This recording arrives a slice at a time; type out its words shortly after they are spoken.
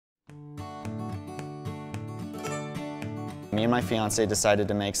Me and my fiance decided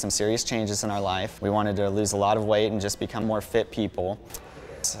to make some serious changes in our life. We wanted to lose a lot of weight and just become more fit people.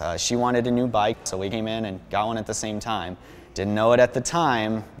 She wanted a new bike, so we came in and got one at the same time. Didn't know it at the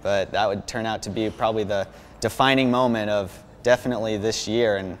time, but that would turn out to be probably the defining moment of definitely this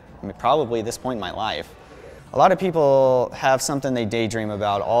year and probably this point in my life. A lot of people have something they daydream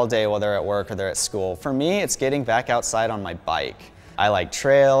about all day while they're at work or they're at school. For me, it's getting back outside on my bike. I like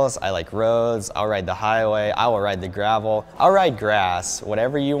trails, I like roads, I'll ride the highway, I will ride the gravel, I'll ride grass.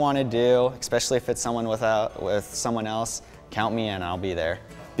 Whatever you want to do, especially if it's with someone else, count me in, I'll be there.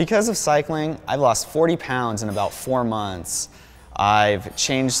 Because of cycling, I've lost 40 pounds in about 4 months. I've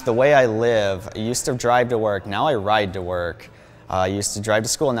changed the way I live. I used to drive to work, now I ride to work. I used to drive to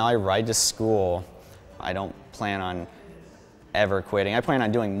school, now I ride to school. I don't plan on ever quitting. I plan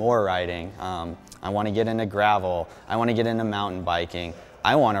on doing more riding. I want to get into gravel. I want to get into mountain biking.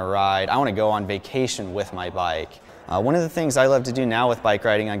 I want to ride. I want to go on vacation with my bike. One of the things I love to do now with bike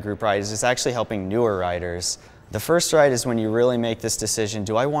riding on group rides is actually helping newer riders. The first ride is when you really make this decision,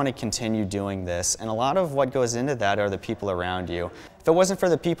 do I want to continue doing this? And a lot of what goes into that are the people around you. If it wasn't for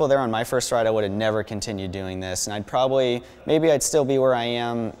the people there on my first ride, I would have never continued doing this. And maybe I'd still be where I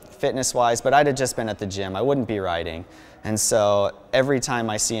am fitness-wise, but I'd have just been at the gym. I wouldn't be riding. And so every time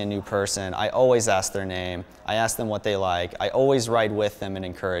I see a new person, I always ask their name. I ask them what they like. I always ride with them and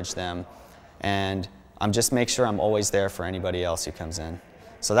encourage them. And just make sure I'm always there for anybody else who comes in.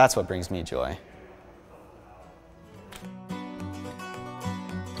 So that's what brings me joy.